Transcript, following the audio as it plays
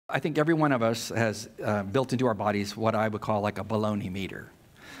I think every one of us has built into our bodies what I would call like a baloney meter.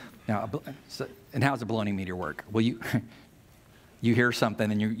 Now, and how does a baloney meter work? Well, you hear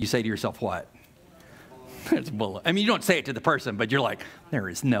something and you say to yourself, what? It's bull. I mean, you don't say it to the person, but you're like, there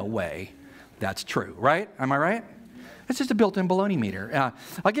is no way that's true, right? Am I right? It's just a built-in baloney meter.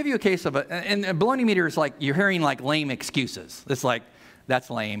 I'll give you a case of and a baloney meter is like you're hearing like lame excuses. It's like, that's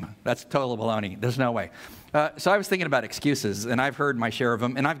lame. That's total baloney. There's no way. So I was thinking about excuses, and I've heard my share of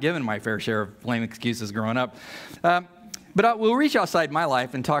them, and I've given my fair share of lame excuses growing up. But we'll reach outside my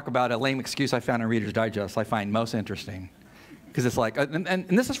life and talk about a lame excuse I found in Reader's Digest I find most interesting. Because it's like, and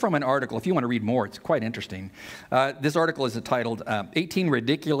this is from an article. If you want to read more, it's quite interesting. This article is entitled, 18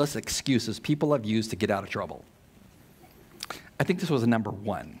 Ridiculous Excuses People Have Used to Get Out of Trouble. I think this was number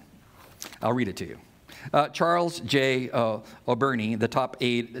 1. I'll read it to you. Charles J. O'Burney, the top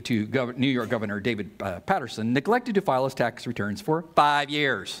aide to New York Governor David Patterson, neglected to file his tax returns for 5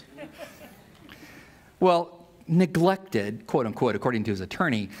 years. Well, neglected, quote unquote, according to his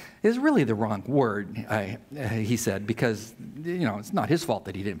attorney, is really the wrong word, he said, because, you know, it's not his fault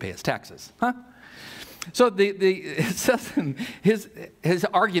that he didn't pay his taxes. Huh? So his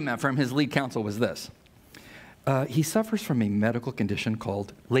argument from his lead counsel was this. He suffers from a medical condition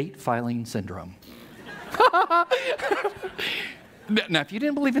called late filing syndrome. Now, if you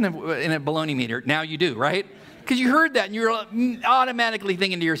didn't believe in a baloney meter, now you do, right? Because you heard that and you're automatically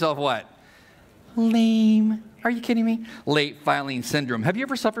thinking to yourself, what? Lame. Are you kidding me? Late filing syndrome. Have you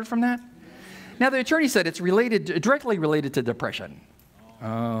ever suffered from that? Now, the attorney said it's directly related to depression.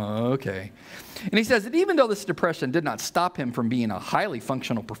 Oh, okay. And he says that even though this depression did not stop him from being a highly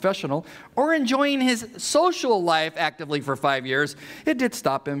functional professional or enjoying his social life actively for 5 years, it did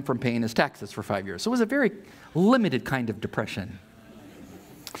stop him from paying his taxes for 5 years. So it was a very limited kind of depression.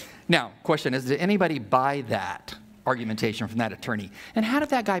 Now, question is, did anybody buy that argumentation from that attorney? And how did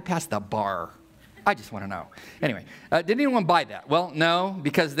that guy pass the bar? I just want to know. Anyway, did anyone buy that? Well, no,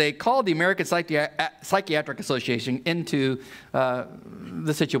 because they called the American Psychiatric Association into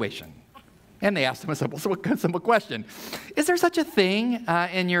the situation. And they asked him a simple question. Is there such a thing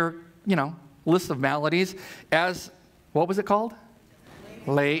in your, list of maladies as, what was it called?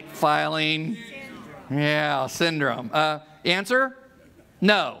 Late filing. Yeah, syndrome. Answer?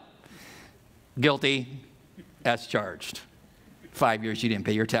 No. Guilty as charged. 5 years you didn't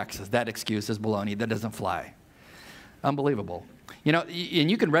pay your taxes. That excuse is baloney. That doesn't fly. Unbelievable. And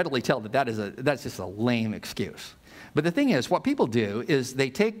you can readily tell that that's just a lame excuse. But the thing is, what people do is they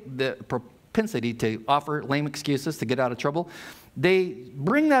take the propensity to offer lame excuses to get out of trouble. They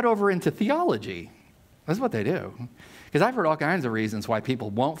bring that over into theology. That's what they do. Because I've heard all kinds of reasons why people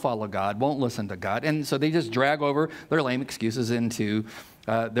won't follow God, won't listen to God. And so they just drag over their lame excuses into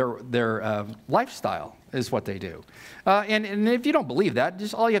their lifestyle is what they do. And if you don't believe that,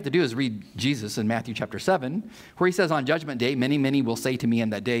 just all you have to do is read Jesus in Matthew chapter 7, where he says on Judgment Day, many, many will say to me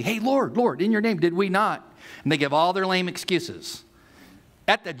in that day, hey, Lord, Lord, in your name did we not? And they give all their lame excuses.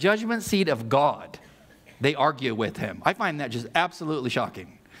 At the judgment seat of God, they argue with him. I find that just absolutely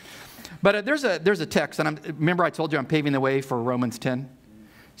shocking. But there's a text, and remember I told you I'm paving the way for Romans 10?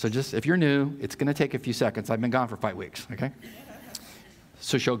 So just, if you're new, it's going to take a few seconds. I've been gone for 5 weeks, okay?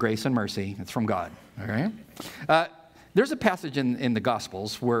 So show grace and mercy. It's from God, okay? There's a passage in the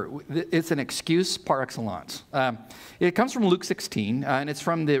Gospels where it's an excuse par excellence. It comes from Luke 16, and it's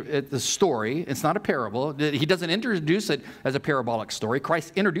from the story. It's not a parable. He doesn't introduce it as a parabolic story.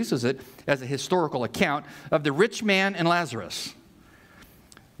 Christ introduces it as a historical account of the rich man and Lazarus.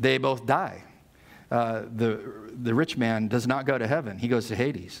 They both die. The rich man does not go to heaven. He goes to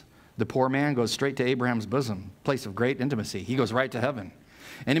Hades. The poor man goes straight to Abraham's bosom, place of great intimacy. He goes right to heaven.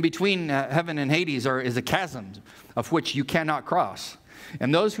 And in between heaven and Hades is a chasm of which you cannot cross.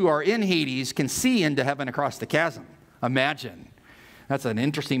 And those who are in Hades can see into heaven across the chasm. Imagine. That's an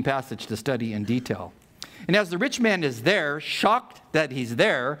interesting passage to study in detail. And as the rich man is there, shocked that he's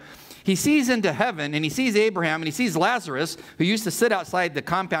there, he sees into heaven, and he sees Abraham, and he sees Lazarus, who used to sit outside the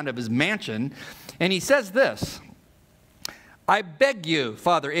compound of his mansion, and he says this, I beg you,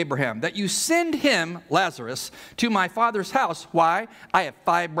 Father Abraham, that you send him, Lazarus, to my father's house. Why? I have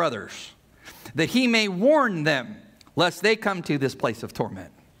 5 brothers, that he may warn them, lest they come to this place of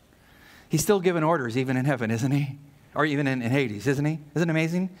torment. He's still giving orders even in heaven, isn't he? Or even in Hades, isn't he? Isn't it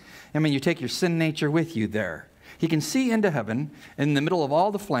amazing? I mean, you take your sin nature with you there. He can see into heaven in the middle of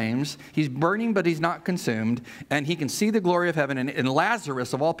all the flames. He's burning, but he's not consumed. And he can see the glory of heaven. And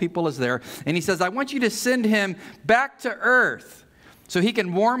Lazarus, of all people, is there. And he says, I want you to send him back to earth so he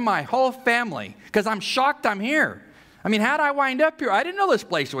can warn my whole family. Because I'm shocked I'm here. I mean, how'd I wind up here? I didn't know this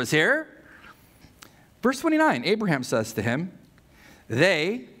place was here. Verse 29, Abraham says to him,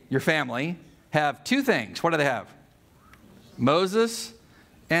 they, your family, have two things. What do they have? Moses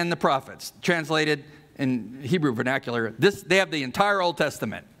and the prophets. Translated in Hebrew vernacular, they have the entire Old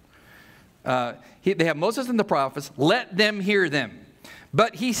Testament. They have Moses and the prophets. Let them hear them.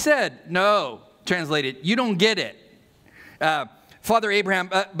 But he said, no, translated, you don't get it. Father Abraham,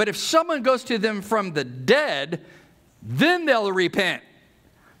 but if someone goes to them from the dead, then they'll repent.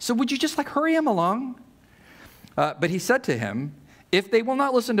 So would you just hurry him along? But he said to him, if they will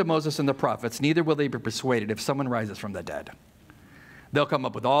not listen to Moses and the prophets, neither will they be persuaded if someone rises from the dead. They'll come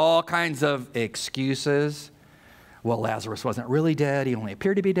up with all kinds of excuses. Well, Lazarus wasn't really dead. He only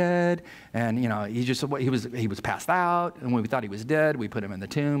appeared to be dead. And, he was passed out. And when we thought he was dead, we put him in the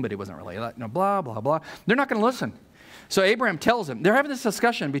tomb, but he wasn't really, blah, blah, blah. They're not going to listen. So Abraham tells him, they're having this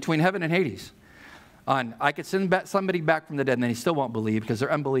discussion between heaven and Hades on, I could send somebody back from the dead, and then he still won't believe because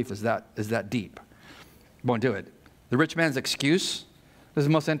their unbelief is that deep. Won't do it. The rich man's excuse is the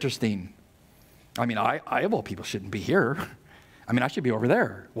most interesting. I of all people shouldn't be here. I should be over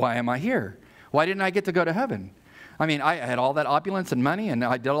there. Why am I here? Why didn't I get to go to heaven? I had all that opulence and money, and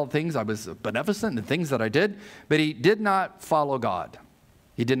I did all the things. I was beneficent in the things that I did, but he did not follow God.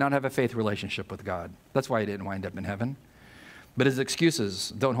 He did not have a faith relationship with God. That's why he didn't wind up in heaven. But his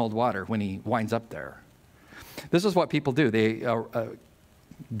excuses don't hold water when he winds up there. This is what people do. They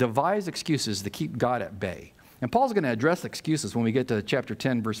devise excuses to keep God at bay. And Paul's going to address excuses when we get to chapter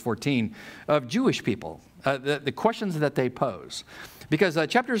 10, verse 14, of Jewish people, the questions that they pose. Because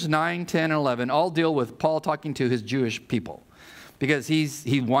chapters 9, 10, and 11 all deal with Paul talking to his Jewish people, because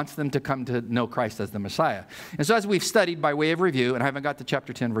he wants them to come to know Christ as the Messiah. And so as we've studied by way of review, and I haven't got to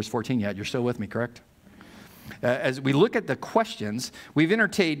chapter 10, verse 14 yet, you're still with me, correct? As we look at the questions, we've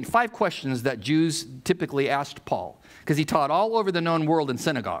entertained 5 questions that Jews typically asked Paul, because he taught all over the known world in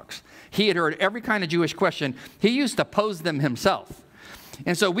synagogues. He had heard every kind of Jewish question. He used to pose them himself.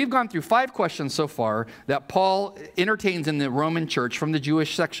 And so we've gone through 5 questions so far that Paul entertains in the Roman church from the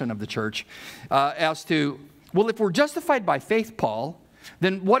Jewish section of the church as to, well, if we're justified by faith, Paul,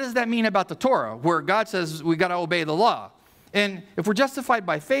 then what does that mean about the Torah, where God says we got to obey the law? And if we're justified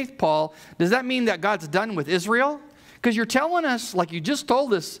by faith, Paul, does that mean that God's done with Israel? Because you're telling us, like you just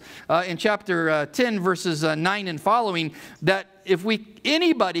told us in chapter 10, verses 9 and following, that if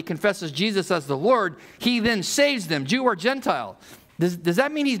anybody confesses Jesus as the Lord, he then saves them, Jew or Gentile. Does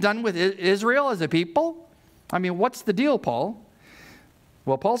that mean he's done with Israel as a people? What's the deal, Paul?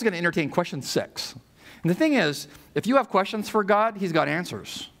 Well, Paul's going to entertain question 6. And the thing is, if you have questions for God, he's got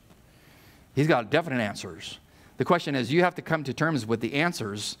answers. He's got definite answers. The question is, you have to come to terms with the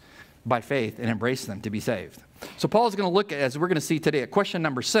answers by faith and embrace them to be saved. So Paul's going to look at, as we're going to see today, at question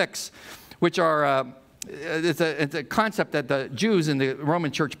number 6, which are, it's a concept that the Jews in the Roman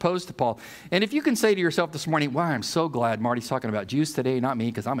church posed to Paul. And if you can say to yourself this morning, wow, I'm so glad Marty's talking about Jews today, not me,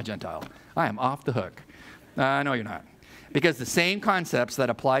 because I'm a Gentile. I am off the hook. No, you're not. Because the same concepts that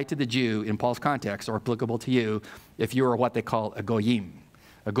apply to the Jew in Paul's context are applicable to you if you are what they call a goyim,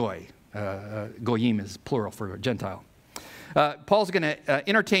 a goy. Goyim is plural for Gentile. Paul's going to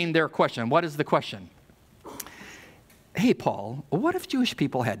entertain their question. What is the question? Hey, Paul, what if Jewish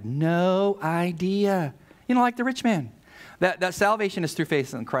people had no idea, like the rich man, that salvation is through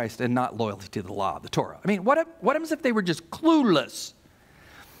faith in Christ and not loyalty to the law, the Torah? What happens if they were just clueless?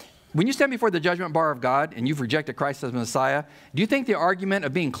 When you stand before the judgment bar of God and you've rejected Christ as Messiah, do you think the argument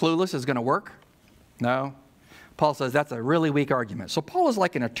of being clueless is going to work? No. Paul says that's a really weak argument. So Paul is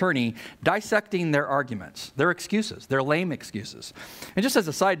like an attorney dissecting their arguments, their excuses, their lame excuses. And just as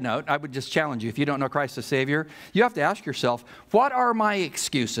a side note, I would just challenge you, if you don't know Christ as Savior, you have to ask yourself, what are my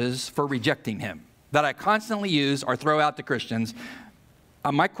excuses for rejecting him that I constantly use or throw out to Christians?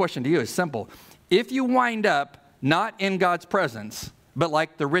 My question to you is simple. If you wind up not in God's presence, but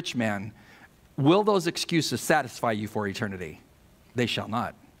like the rich man, will those excuses satisfy you for eternity? They shall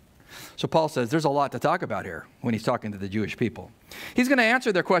not. So Paul says there's a lot to talk about here when he's talking to the Jewish people. He's going to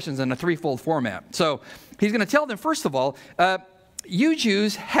answer their questions in a threefold format. So he's going to tell them, first of all, you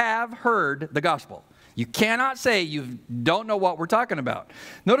Jews have heard the gospel. You cannot say you don't know what we're talking about.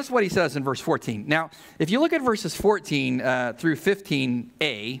 Notice what he says in verse 14. Now, if you look at verses 14 through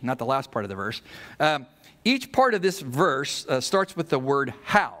 15a, not the last part of the verse, each part of this verse starts with the word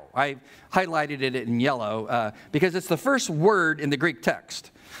how. I highlighted it in yellow because it's the first word in the Greek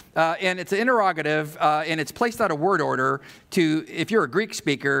text. And it's an interrogative, and it's placed out of word order to, if you're a Greek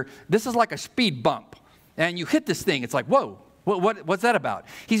speaker, this is like a speed bump. And you hit this thing, it's like, whoa, what's that about?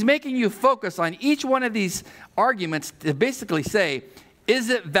 He's making you focus on each one of these arguments to basically say, is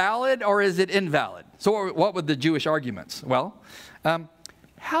it valid or is it invalid? So what were the Jewish arguments? Well,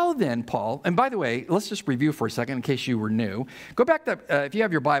 How then, Paul, and by the way, let's just review for a second in case you were new. Go back to, if you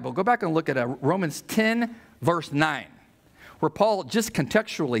have your Bible, go back and look at Romans 10, verse 9, where Paul just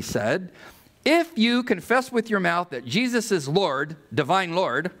contextually said, if you confess with your mouth that Jesus is Lord, divine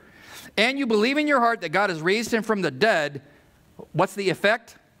Lord, and you believe in your heart that God has raised him from the dead, what's the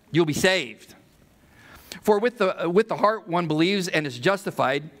effect? You'll be saved. For with the heart one believes and is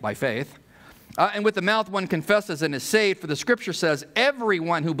justified by faith, and with the mouth one confesses and is saved. For the scripture says,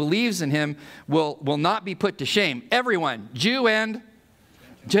 everyone who believes in him will not be put to shame. Everyone, Jew and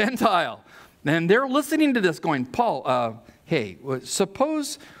Gentile. And they're listening to this going, Paul, hey,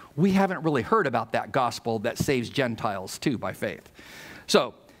 suppose we haven't really heard about that gospel that saves Gentiles too by faith.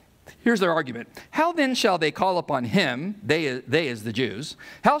 So here's their argument. How then shall they call upon him, they as the Jews,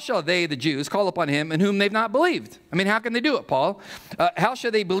 how shall they, the Jews, call upon him in whom they've not believed? I mean, how can they do it, Paul? How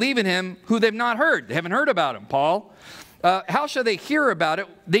shall they believe in him who they've not heard? They haven't heard about him, Paul. How shall they hear about it?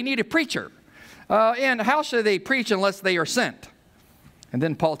 They need a preacher. And how shall they preach unless they are sent? And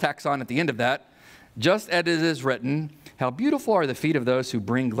then Paul tacks on at the end of that, just as it is written, how beautiful are the feet of those who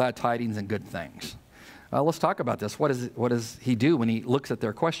bring glad tidings and good things. Let's talk about this. What does he do when he looks at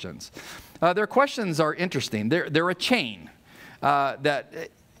their questions? Their questions are interesting. They're a chain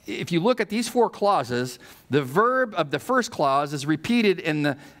that if you look at these four clauses, the verb of the first clause is repeated in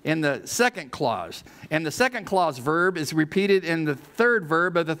the second clause. And the second clause verb is repeated in the third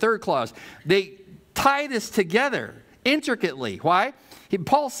verb of the third clause. They tie this together intricately. Why?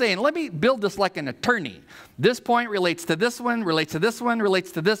 Paul's saying, let me build this like an attorney. This point relates to this one, relates to this one,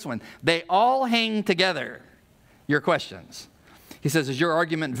 relates to this one. They all hang together, your questions. He says, is your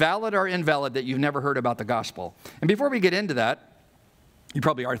argument valid or invalid that you've never heard about the gospel? And before we get into that, you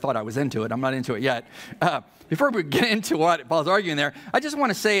probably already thought I was into it. I'm not into it yet. Before we get into what Paul's arguing there, I just want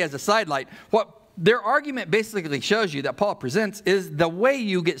to say as a sidelight, what their argument basically shows you that Paul presents is the way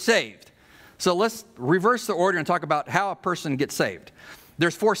you get saved. So let's reverse the order and talk about how a person gets saved.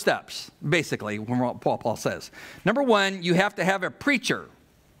 There's 4 steps, basically, when Paul says. Number 1, you have to have a preacher,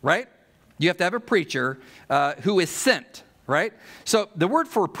 right? You have to have a preacher who is sent, right? So the word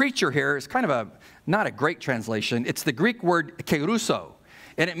for preacher here is kind of not a great translation. It's the Greek word keruso,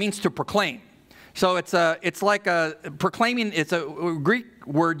 and it means to proclaim. So it's like proclaiming. It's a Greek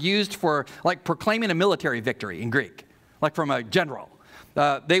word used for like proclaiming a military victory in Greek, like from a general.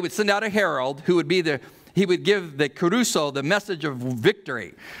 They would send out a herald who would be he would give the keruso, the message of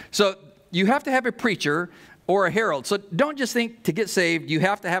victory. So you have to have a preacher or a herald. So don't just think to get saved, you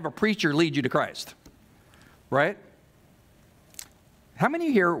have to have a preacher lead you to Christ, right? How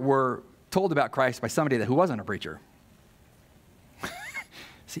many here were told about Christ by somebody who wasn't a preacher?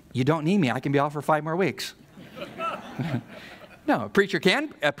 See, you don't need me. I can be off for 5 more weeks. No, a preacher can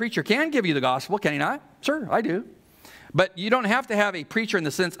give you the gospel, can he not? Sure, I do. But you don't have to have a preacher in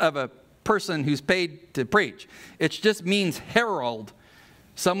the sense of a person who's paid to preach. It just means herald,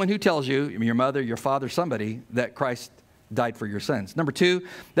 someone who tells you, your mother, your father, somebody, that Christ died for your sins. Number 2,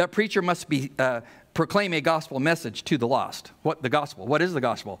 that preacher must be proclaim a gospel message to the lost. What the gospel? What is the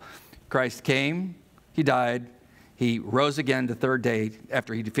gospel? Christ came, he died, he rose again the 3rd day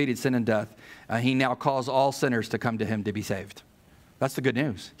after he defeated sin and death. He now calls all sinners to come to him to be saved. That's the good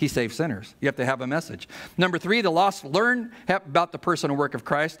news. He saves sinners. You have to have a message. Number 3, the lost learn about the person and work of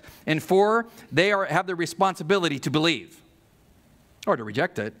Christ. And 4, they have the responsibility to believe or to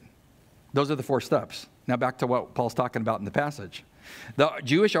reject it. Those are the 4 steps. Now back to what Paul's talking about in the passage. The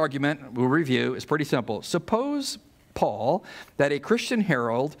Jewish argument, we'll review, is pretty simple. Suppose, Paul, that a Christian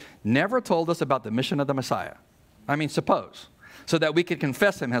herald never told us about the mission of the Messiah. I mean, suppose. So that we could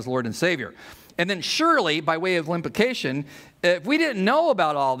confess him as Lord and Savior. And then surely, by way of implication, if we didn't know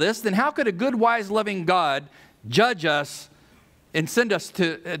about all this, then how could a good, wise, loving God judge us and send us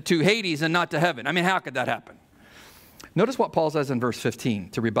to Hades and not to heaven? I mean, how could that happen? Notice what Paul says in verse 15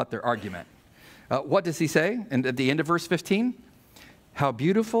 to rebut their argument. What does he say? And at the end of verse 15, how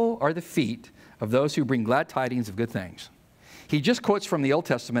beautiful are the feet of those who bring glad tidings of good things. He just quotes from the Old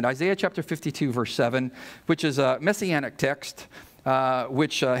Testament, Isaiah chapter 52, verse 7, which is a messianic text,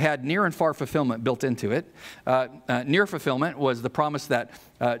 which had near and far fulfillment built into it. Near fulfillment was the promise that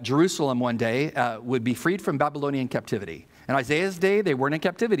Jerusalem one day would be freed from Babylonian captivity. In Isaiah's day, they weren't in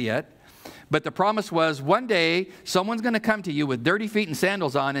captivity yet. But the promise was one day someone's going to come to you with dirty feet and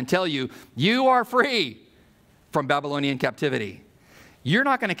sandals on and tell you, you are free from Babylonian captivity. You're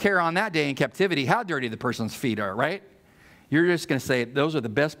not going to care on that day in captivity how dirty the person's feet are, right? You're just going to say, those are the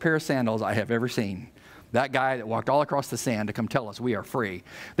best pair of sandals I have ever seen. That guy that walked all across the sand to come tell us we are free.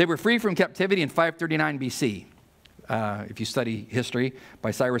 They were free from captivity in 539 BC, if you study history,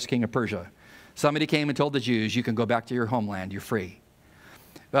 by Cyrus, king of Persia. Somebody came and told the Jews, you can go back to your homeland, you're free.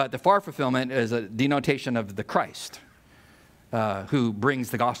 The far fulfillment is a denotation of the Christ who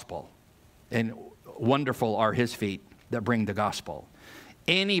brings the gospel. And wonderful are his feet that bring the gospel.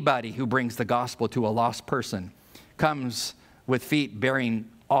 Anybody who brings the gospel to a lost person comes with feet bearing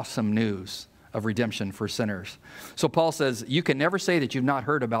awesome news of redemption for sinners. So Paul says, you can never say that you've not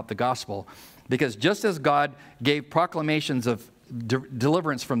heard about the gospel, because just as God gave proclamations of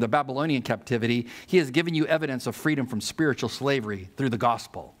deliverance from the Babylonian captivity, he has given you evidence of freedom from spiritual slavery through the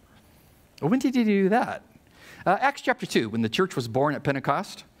gospel. When did he do that? Acts chapter 2, when the church was born at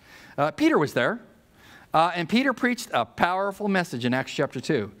Pentecost, Peter was there, and Peter preached a powerful message in Acts chapter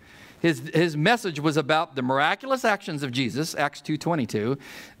 2. His message was about the miraculous actions of Jesus, Acts 2:22,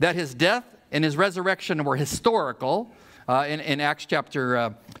 that his death and his resurrection were historical, in Acts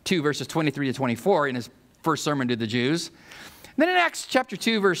chapter 2, verses 23 to 24, in his first sermon to the Jews. And then in Acts chapter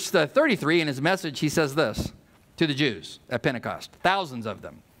 2, verse 33, in his message, he says this to the Jews at Pentecost, thousands of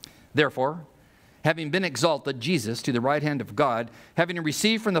them. Therefore, having been exalted, Jesus, to the right hand of God, having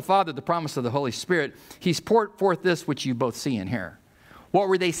received from the Father the promise of the Holy Spirit, he's poured forth this which you both see and hear. What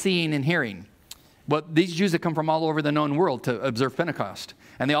were they seeing and hearing? Well, these Jews had come from all over the known world to observe Pentecost,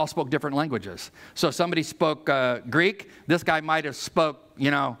 and they all spoke different languages. So if somebody spoke Greek, this guy might have spoke,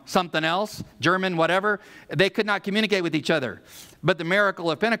 something else, German, whatever. They could not communicate with each other. But the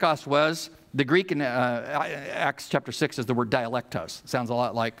miracle of Pentecost was, the Greek in Acts chapter 6 is the word dialectos. Sounds a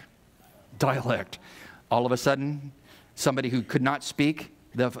lot like dialect. All of a sudden, somebody who could not speak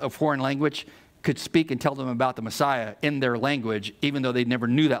a foreign language could speak and tell them about the Messiah in their language, even though they never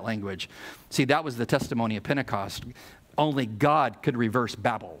knew that language. See, that was the testimony of Pentecost. Only God could reverse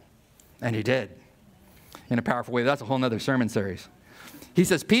Babel, and he did in a powerful way. That's a whole other sermon series. He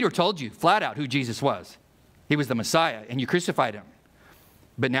says, Peter told you flat out who Jesus was. He was the Messiah, and you crucified him.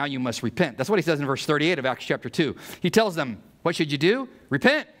 But now you must repent. That's what he says in verse 38 of Acts chapter 2. He tells them, what should you do?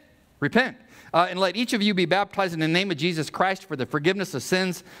 Repent. Repent. And let each of you be baptized in the name of Jesus Christ for the forgiveness of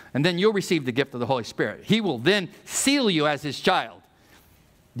sins, and then you'll receive the gift of the Holy Spirit. He will then seal you as his child.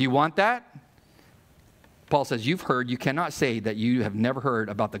 Do you want that? Paul says, you've heard. You cannot say that you have never heard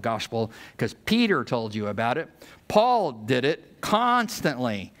about the gospel, because Peter told you about it. Paul did it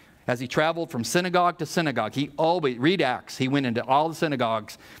constantly as he traveled from synagogue to synagogue. He always, read Acts, he went into all the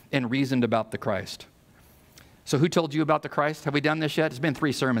synagogues and reasoned about the Christ. So who told you about the Christ? Have we done this yet? It's been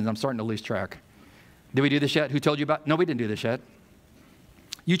 3 sermons. I'm starting to lose track. Did we do this yet? Who told you about? No, we didn't do this yet.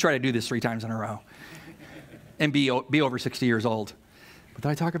 You try to do this 3 times in a row and be over 60 years old. What did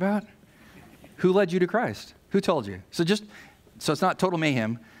I talk about? Who led you to Christ? Who told you? So it's not total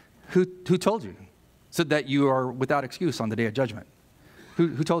mayhem. Who told you? So that you are without excuse on the day of judgment.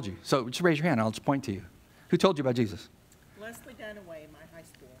 Who told you? So just raise your hand. I'll just point to you. Who told you about Jesus? Leslie Dunaway in my high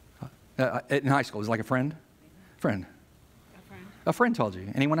school. In high school, was it like a friend? Friend. A friend. A friend told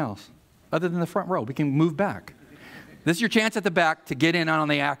you. Anyone else? Other than the front row. We can move back. This is your chance at the back to get in on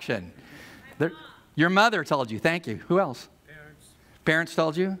the action. Your mother told you. Thank you. Who else? Parents. Parents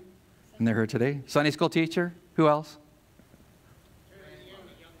told you? And they're here today. Sunday school teacher? Who else?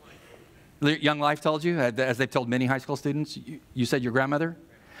 Young Life told you, as they've told many high school students. You said your grandmother?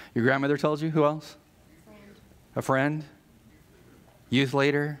 Your grandmother told you? Who else? A friend? Youth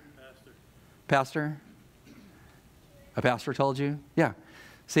leader? Pastor? A pastor told you? Yeah.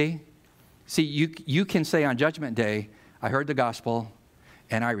 See, you can say on Judgment Day, I heard the gospel,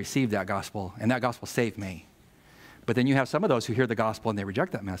 and I received that gospel, and that gospel saved me. But then you have some of those who hear the gospel, and they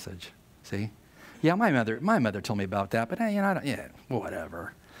reject that message. See? Yeah, my mother told me about that, but I don't,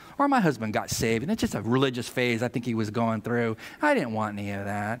 whatever. Or my husband got saved, and it's just a religious phase I think he was going through. I didn't want any of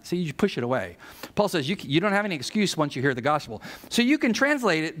that. So you push it away. Paul says you don't have any excuse once you hear the gospel. So you can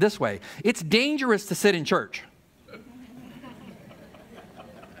translate it this way. It's dangerous to sit in church.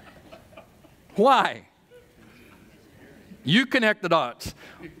 Why? You connect the dots.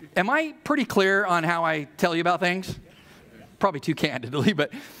 Am I pretty clear on how I tell you about things? Probably too candidly,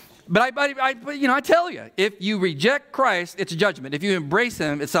 but I tell you, if you reject Christ, it's judgment. If you embrace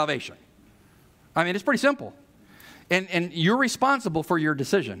him, it's salvation. I mean, it's pretty simple. And you're responsible for your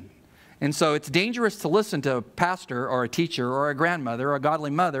decision. And so it's dangerous to listen to a pastor or a teacher or a grandmother or a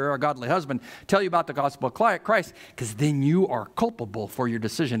godly mother or a godly husband tell you about the gospel of Christ, because then you are culpable for your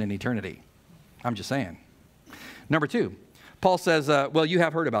decision in eternity. I'm just saying. Number 2, Paul says, well, you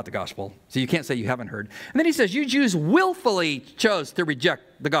have heard about the gospel, so you can't say you haven't heard. And then he says, you Jews willfully chose to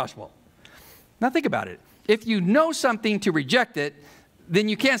reject the gospel. Now think about it. If you know something to reject it, then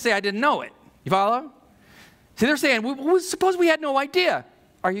you can't say I didn't know it. You follow? See, they're saying, suppose we had no idea.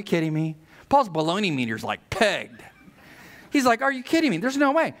 Are you kidding me? Paul's baloney meter is like pegged. He's like, are you kidding me? There's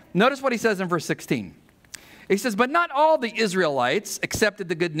no way. Notice what he says in verse 16. He says, but not all the Israelites accepted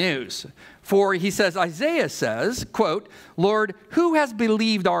the good news. For he says, Isaiah says, quote, Lord, who has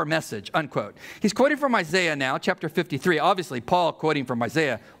believed our message, unquote. He's quoting from Isaiah now, chapter 53. Obviously, Paul, quoting from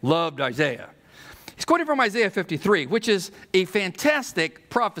Isaiah, loved Isaiah. He's quoting from Isaiah 53, which is a fantastic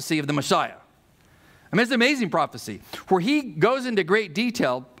prophecy of the Messiah. I mean, it's an amazing prophecy where he goes into great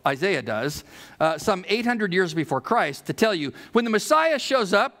detail, Isaiah does, some 800 years before Christ, to tell you when the Messiah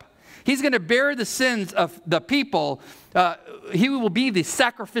shows up, he's going to bear the sins of the people. He will be the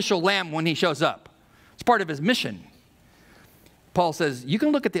sacrificial lamb when he shows up. It's part of his mission. Paul says, you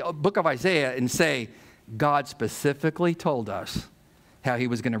can look at the book of Isaiah and say, God specifically told us how he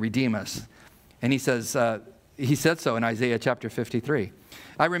was going to redeem us. And he says, he said so in Isaiah chapter 53.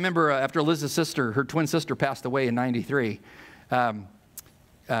 I remember after Liz's sister, her twin sister passed away in 93. And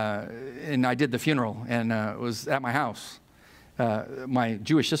I did the funeral, and it was at my house. My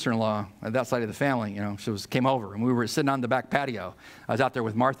Jewish sister-in-law, that side of the family, she came over, and we were sitting on the back patio. I was out there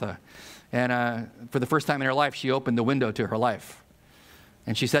with Martha, and for the first time in her life, she opened the window to her life.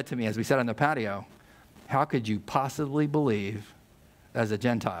 And she said to me as we sat on the patio, how could you possibly believe as a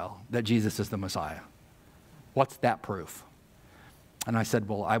Gentile that Jesus is the Messiah? What's that proof? And I said,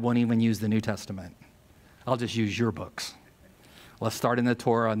 well, I won't even use the New Testament. I'll just use your books. Let's start in the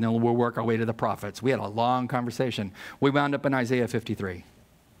Torah, and then we'll work our way to the prophets. We had a long conversation. We wound up in Isaiah 53.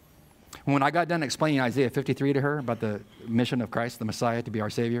 When I got done explaining Isaiah 53 to her about the mission of Christ, the Messiah, to be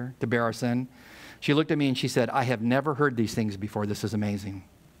our Savior, to bear our sin, she looked at me and she said, I have never heard these things before. This is amazing.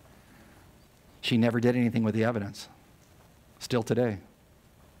 She never did anything with the evidence. Still today.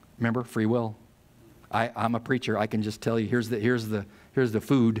 Remember, free will. I'm a preacher. I can just tell you, here's the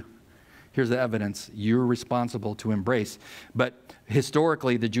food. Here's the evidence. You're responsible to embrace. But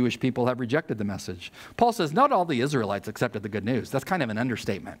historically, the Jewish people have rejected the message. Paul says not all the Israelites accepted the good news. That's kind of an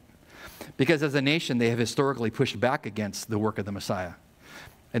understatement. Because as a nation, they have historically pushed back against the work of the Messiah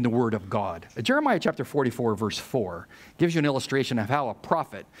and the word of God. Jeremiah chapter 44, verse 4, gives you an illustration of how a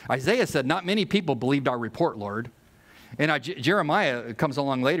prophet, Isaiah said, not many people believed our report, Lord. And Jeremiah comes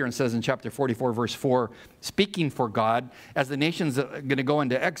along later and says in chapter 44, verse 4, speaking for God, as the nation's going to go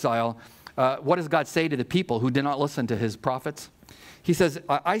into exile, what does God say to the people who did not listen to his prophets? He says,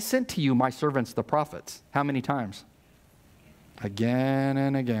 I sent to you my servants, the prophets. How many times? Again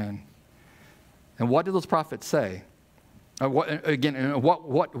and again. And what did those prophets say?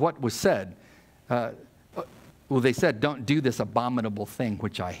 What was said? Well, they said, don't do this abominable thing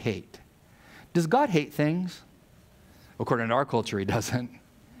which I hate. Does God hate things? According to our culture, he doesn't.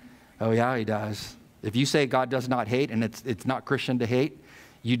 Oh, yeah, he does. If you say God does not hate and it's not Christian to hate,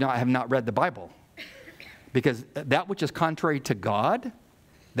 you have not read the Bible. Because that which is contrary to God,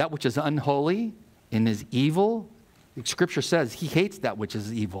 that which is unholy and is evil, Scripture says he hates that which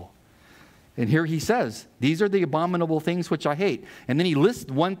is evil. And here he says, these are the abominable things which I hate. And then he lists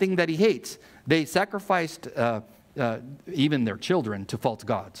one thing that he hates. They sacrificed even their children to false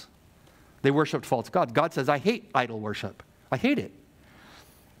gods. They worshiped false gods. God says, I hate idol worship. I hate it.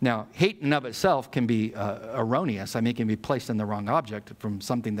 Now, hate in of itself can be erroneous. I mean, it can be placed in the wrong object from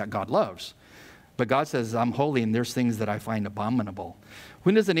something that God loves. But God says, I'm holy, and there's things that I find abominable.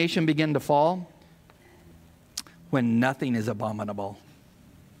 When does a nation begin to fall? When nothing is abominable.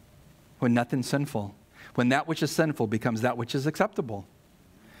 When nothing's sinful. When that which is sinful becomes that which is acceptable.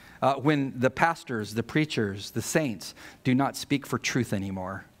 When the pastors, the preachers, the saints do not speak for truth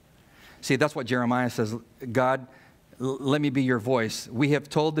anymore. See, that's what Jeremiah says. God, let me be your voice. We have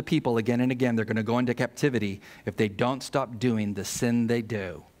told the people again and again they're going to go into captivity if they don't stop doing the sin they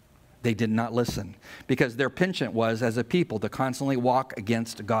do. They did not listen because their penchant was, as a people, to constantly walk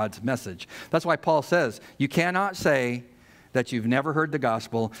against God's message. That's why Paul says, you cannot say that you've never heard the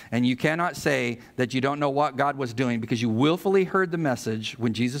gospel, and you cannot say that you don't know what God was doing because you willfully heard the message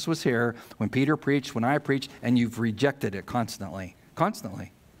when Jesus was here, when Peter preached, when I preached, and you've rejected it constantly.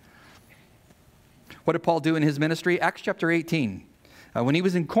 Constantly. What did Paul do in his ministry? Acts chapter 18. When he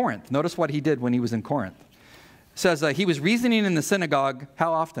was in Corinth, notice what he did when he was in Corinth. It says he was reasoning in the synagogue,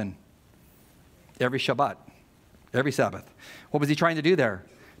 how often? Every Shabbat, every Sabbath. What was he trying to do there?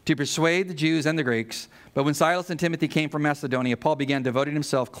 To persuade the Jews and the Greeks. But when Silas and Timothy came from Macedonia, Paul began devoting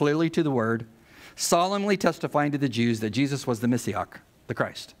himself clearly to the word, solemnly testifying to the Jews that Jesus was the Messiah, the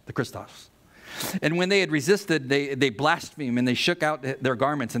Christ, the Christos. And when they had resisted, they blasphemed and they shook out their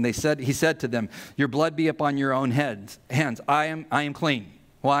garments. And he said to them, your blood be upon your own hands. I am clean.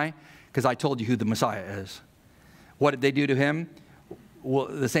 Why? Because I told you who the Messiah is. What did they do to him? Well,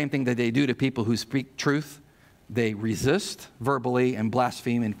 the same thing that they do to people who speak truth. They resist verbally and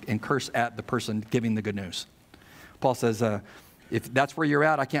blaspheme and curse at the person giving the good news. Paul says, if that's where you're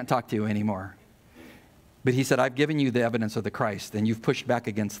at, I can't talk to you anymore. But he said, I've given you the evidence of the Christ, and you've pushed back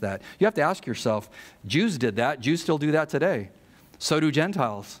against that. You have to ask yourself, Jews did that. Jews still do that today. So do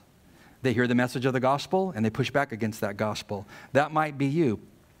Gentiles. They hear the message of the gospel, and they push back against that gospel. That might be you.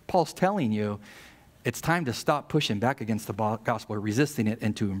 Paul's telling you, it's time to stop pushing back against the gospel, resisting it,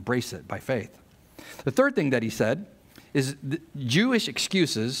 and to embrace it by faith. The third thing that he said is Jewish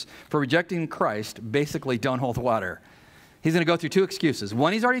excuses for rejecting Christ basically don't hold water. He's going to go through two excuses.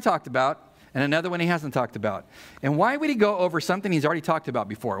 One he's already talked about, and another one he hasn't talked about. And why would he go over something he's already talked about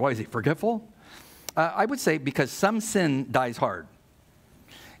before? Why is he forgetful? I would say because some sin dies hard.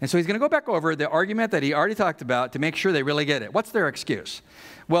 And so he's going to go back over the argument that he already talked about to make sure they really get it. What's their excuse?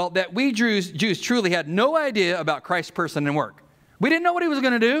 Well, that we Jews truly had no idea about Christ's person and work. We didn't know what he was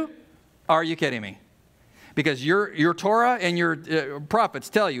going to do. Are you kidding me? Because your Torah and your prophets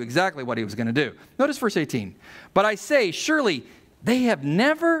tell you exactly what he was going to do. Notice verse 18. But I say, surely they have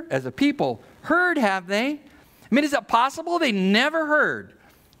never, as a people, heard, have they? I mean, is it possible they never heard?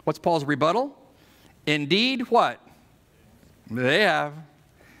 What's Paul's rebuttal? Indeed, what? They have.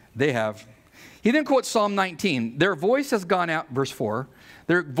 They have. He then quotes Psalm 19. Their voice has gone out, verse 4.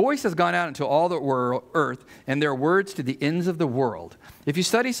 Their voice has gone out into all the earth, and their words to the ends of the world. If you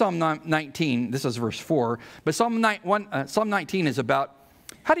study Psalm 19, this is verse 4, but Psalm 19 is about,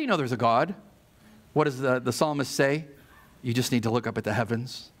 how do you know there's a God? What does the psalmist say? You just need to look up at the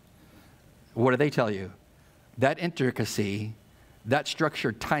heavens. What do they tell you? That intricacy, that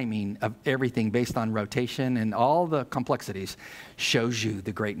structured timing of everything based on rotation and all the complexities shows you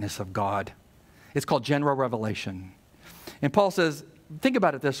the greatness of God. It's called general revelation. And Paul says, think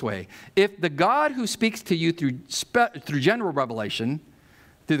about it this way. If the God who speaks to you through general revelation,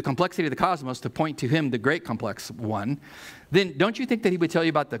 through the complexity of the cosmos to point to him, the great complex one, then don't you think that he would tell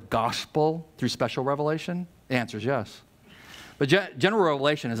you about the gospel through special revelation? The answer is yes. But general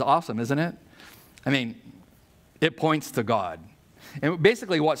revelation is awesome, isn't it? I mean, it points to God. And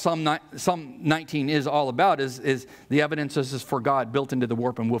basically what Psalm 19 is all about is the evidences for God built into the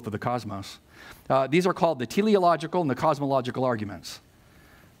warp and woof of the cosmos. These are called the teleological and the cosmological arguments.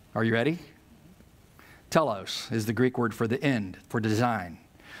 Are you ready? Telos is the Greek word for the end, for design.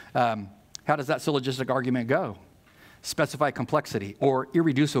 How does that syllogistic argument go? Specify complexity or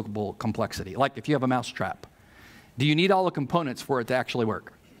irreducible complexity. Like if you have a mousetrap, do you need all the components for it to actually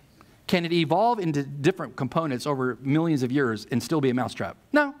work? Can it evolve into different components over millions of years and still be a mousetrap?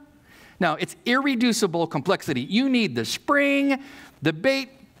 No. No, it's irreducible complexity. You need the spring, the bait,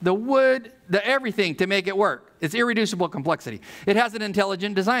 the wood, the everything to make it work. It's irreducible complexity. It has an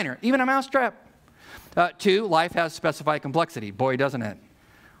intelligent designer, even a mousetrap. 2, life has specified complexity. Boy, doesn't it?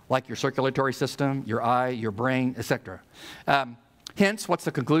 Like your circulatory system, your eye, your brain, etc. Hence, what's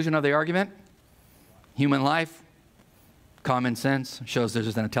the conclusion of the argument? Human life, common sense shows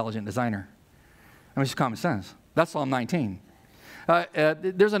there's an intelligent designer. I mean, it's common sense. That's Psalm 19.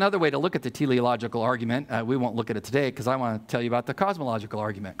 There's another way to look at the teleological argument. We won't look at it today because I want to tell you about the cosmological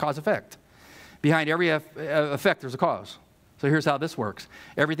argument, cause-effect. Behind every effect, there's a cause. So here's how this works.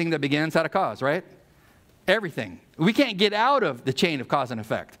 Everything that begins had a cause, right? Everything. We can't get out of the chain of cause and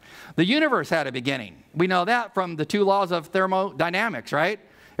effect. The universe had a beginning. We know that from the 2 laws of thermodynamics, right?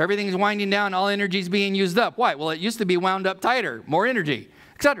 Everything's winding down, all energy is being used up. Why? Well, it used to be wound up tighter, more energy,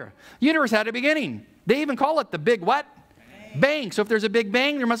 etc. The universe had a beginning. They even call it the big what? Bang. So if there's a big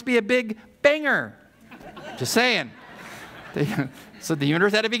bang, there must be a big banger. Just saying. So the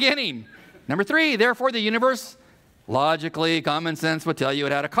universe had a beginning. Number 3, therefore the universe, logically, common sense would tell you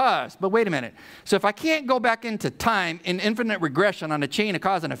it had a cause. But wait a minute. So if I can't go back into time in infinite regression on a chain of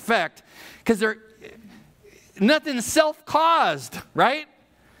cause and effect, because nothing's self-caused, right?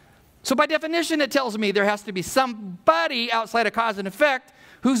 So by definition, it tells me there has to be somebody outside of cause and effect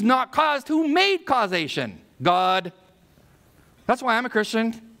who's not caused, who made causation. God. That's why I'm a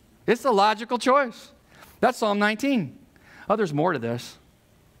Christian. It's the logical choice. That's Psalm 19. Oh, there's more to this.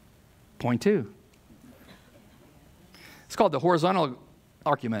 Point 2. It's called the horizontal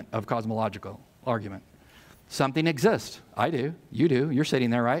argument of cosmological argument. Something exists. I do. You do. You're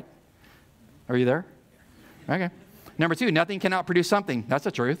sitting there, right? Are you there? Okay. Number 2, nothing cannot produce something. That's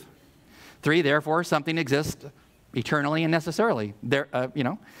the truth. 3, therefore, something exists eternally and necessarily.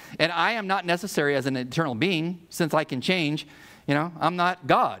 And I am not necessary as an eternal being since I can change. I'm not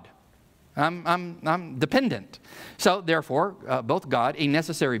God. I'm dependent. So, therefore, both God, a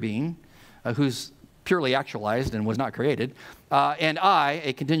necessary being who's purely actualized and was not created, and I,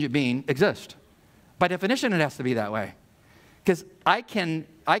 a contingent being, exist. By definition, it has to be that way. Because I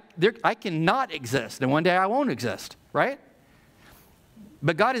cannot exist, and one day I won't exist, right?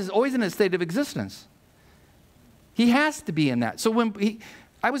 But God is always in a state of existence. He has to be in that. So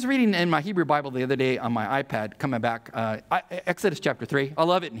I was reading in my Hebrew Bible the other day on my iPad, coming back, Exodus chapter 3. I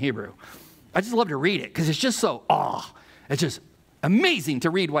love it in Hebrew. I just love to read it because it's just so, it's just amazing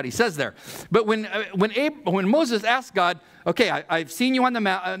to read what he says there. But when Moses asked God, okay, I've seen you on the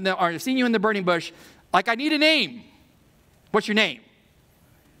mountain, or I've seen you in the burning bush, like I need a name. What's your name?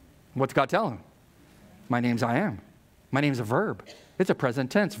 What's God telling him? My name's I am. My name's a verb. It's a present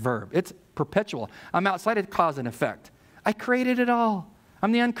tense verb. It's perpetual. I'm outside of cause and effect. I created it all.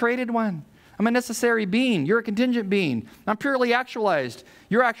 I'm the uncreated one. I'm a necessary being. You're a contingent being. I'm purely actualized.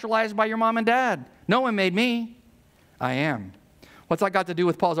 You're actualized by your mom and dad. No one made me. I am. What's that got to do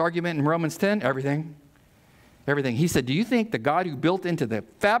with Paul's argument in Romans 10? Everything. Everything. He said, do you think the God who built into the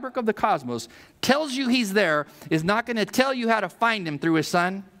fabric of the cosmos tells you he's there is not going to tell you how to find him through his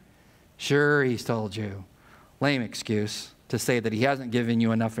son? Sure, he's told you. Lame excuse to say that he hasn't given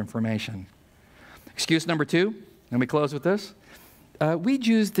you enough information. Excuse number 2, and we close with this. We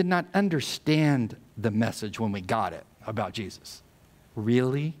Jews did not understand the message when we got it about Jesus.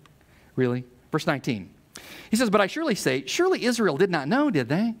 Really? Really? Verse 19. He says, but I surely say, surely Israel did not know, did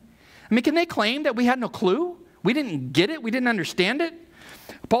they? I mean, can they claim that we had no clue? We didn't get it? We didn't understand it?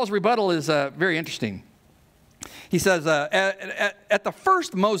 Paul's rebuttal is very interesting. He says, at the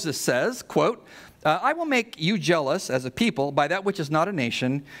first Moses says, quote, I will make you jealous as a people by that which is not a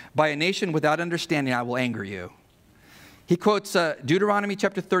nation. By a nation without understanding, I will anger you. He quotes Deuteronomy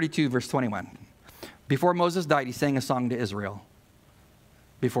chapter 32, verse 21. Before Moses died, he sang a song to Israel.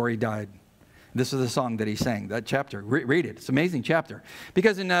 Before he died. This is the song that he sang, that chapter. Read it. It's an amazing chapter.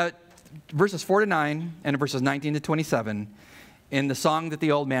 Because in verses 4 to 9 and verses 19 to 27, in the song that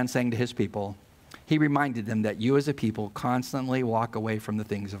the old man sang to his people, he reminded them that you as a people constantly walk away from the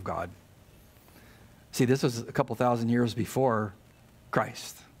things of God. See, this was a couple thousand years before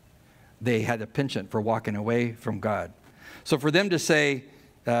Christ. They had a penchant for walking away from God. So for them to say,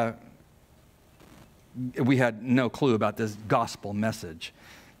 we had no clue about this gospel message.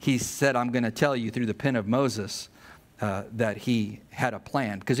 He said, I'm going to tell you through the pen of Moses that he had a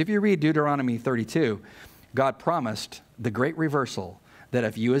plan. Because if you read Deuteronomy 32, God promised the great reversal that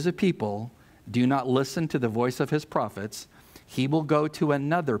if you as a people do not listen to the voice of his prophets, he will go to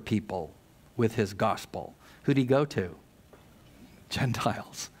another people with his gospel. Who did he go to?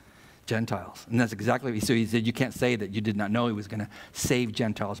 Gentiles. Gentiles. And that's exactly, so he said, you can't say that you did not know he was going to save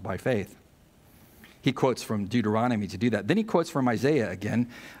Gentiles by faith. He quotes from Deuteronomy to do that. Then he quotes from Isaiah again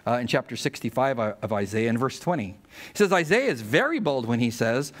in chapter 65 of Isaiah in verse 20. He says, Isaiah is very bold when he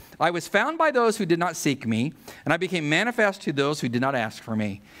says, I was found by those who did not seek me, and I became manifest to those who did not ask for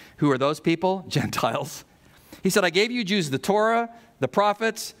me. Who are those people? Gentiles. He said, I gave you Jews the Torah, the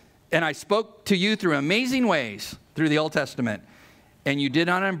prophets, and I spoke to you through amazing ways through the Old Testament, and you did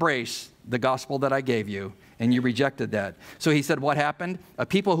not embrace the gospel that I gave you, and you rejected that. So he said, what happened? A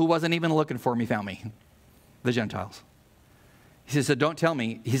people who wasn't even looking for me found me, the Gentiles. He said, don't tell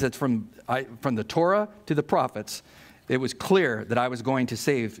me. He said, from the Torah to the prophets, it was clear that I was going to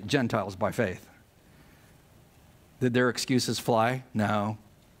save Gentiles by faith. Did their excuses fly? No.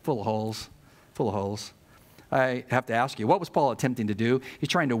 Full of holes. Full of holes. I have to ask you, what was Paul attempting to do? He's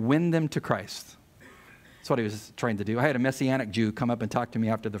trying to win them to Christ. That's what he was trying to do. I had a Messianic Jew come up and talk to me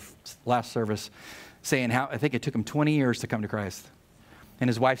after the last service saying how I think it took him 20 years to come to Christ. And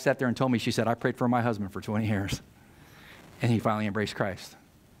his wife sat there and told me, she said, I prayed for my husband for 20 years. And he finally embraced Christ.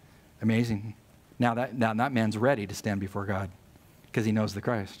 Amazing. Now that man's ready to stand before God because he knows the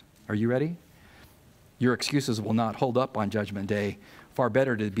Christ. Are you ready? Your excuses will not hold up on Judgment Day. Far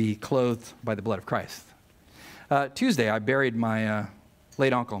better to be clothed by the blood of Christ. Tuesday, I buried my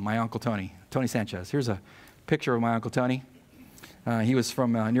late uncle, my Uncle Tony Sanchez. Here's a picture of my Uncle Tony. He was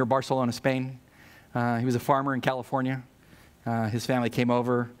from near Barcelona, Spain. He was a farmer in California. His family came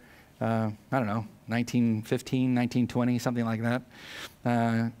over, I don't know, 1915, 1920, something like that.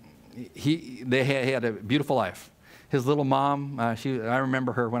 They had a beautiful life. His little mom, I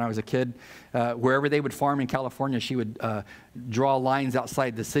remember her when I was a kid. Wherever they would farm in California, she would draw lines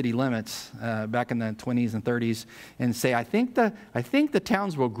outside the city limits back in the 20s and 30s and say, I think the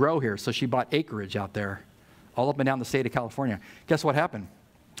towns will grow here. So she bought acreage out there, all up and down the state of California. Guess what happened?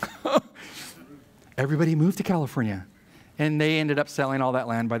 Everybody moved to California, and they ended up selling all that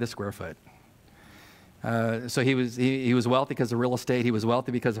land by the square foot. So he was wealthy because of real estate. He was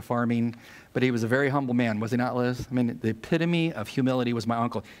wealthy because of farming, but he was a very humble man, was he not, Liz? I mean, the epitome of humility was my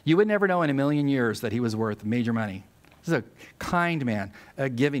uncle. You would never know in a million years that he was worth major money. He was a kind man, a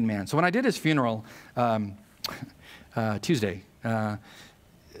giving man. So when I did his funeral Tuesday,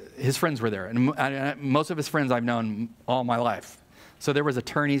 his friends were there, and most of his friends I've known all my life. So there was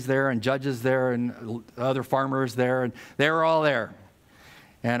attorneys there and judges there and other farmers there, and they were all there.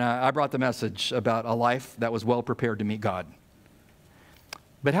 And I brought the message about a life that was well prepared to meet God.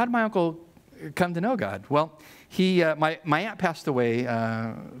 But how did my uncle come to know God? Well, my aunt passed away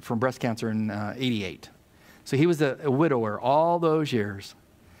from breast cancer in 88. So he was a widower all those years.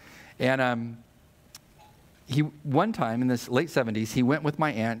 And one time in the late 70s, he went with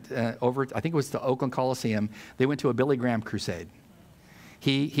my aunt over, I think it was to Oakland Coliseum. They went to a Billy Graham crusade.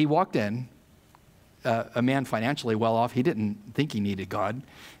 He walked in, a man financially well off. He didn't think he needed God.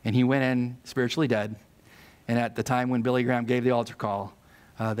 And he went in spiritually dead. And at the time when Billy Graham gave the altar call,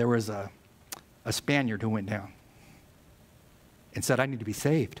 there was a Spaniard who went down and said, I need to be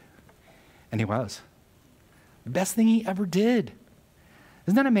saved. And he was. The best thing he ever did.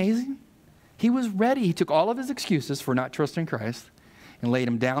 Isn't that amazing? He was ready. He took all of his excuses for not trusting Christ and laid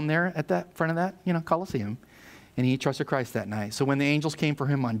him down there at that front of that, Coliseum. And he trusted Christ that night. So when the angels came for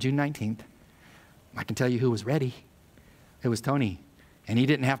him on June 19th, I can tell you who was ready. It was Tony. And he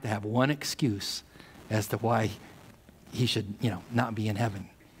didn't have to have one excuse as to why he should, not be in heaven,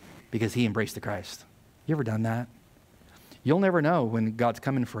 because he embraced the Christ. You ever done that? You'll never know when God's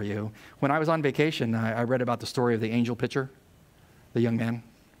coming for you. When I was on vacation, I read about the story of the angel pitcher, the young man,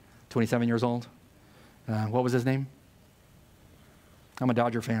 27 years old. What was his name? I'm a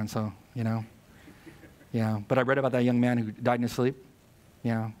Dodger fan, so, Yeah, but I read about that young man who died in his sleep.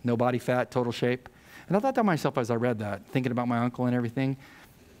 Yeah, no body fat, total shape. And I thought to myself as I read that, thinking about my uncle and everything,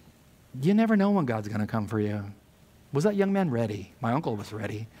 you never know when God's going to come for you. Was that young man ready? My uncle was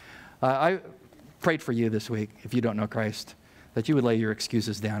ready. I prayed for you this week, if you don't know Christ, that you would lay your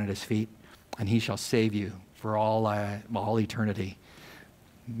excuses down at his feet, and he shall save you for all eternity.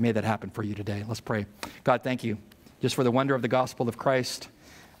 May that happen for you today. Let's pray. God, thank you just for the wonder of the gospel of Christ,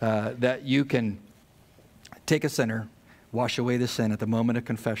 that you can take a sinner, wash away the sin at the moment of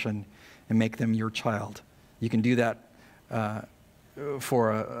confession, and make them your child. You can do that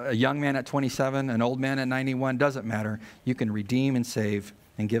for a young man at 27, an old man at 91, doesn't matter. You can redeem and save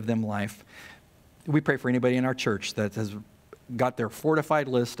and give them life. We pray for anybody in our church that has got their fortified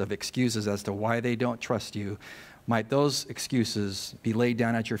list of excuses as to why they don't trust you. Might those excuses be laid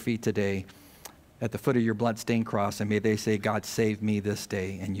down at your feet today at the foot of your bloodstained cross, and may they say, God, save me this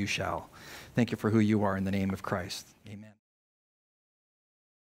day, and you shall. Thank you for who you are in the name of Christ. Amen.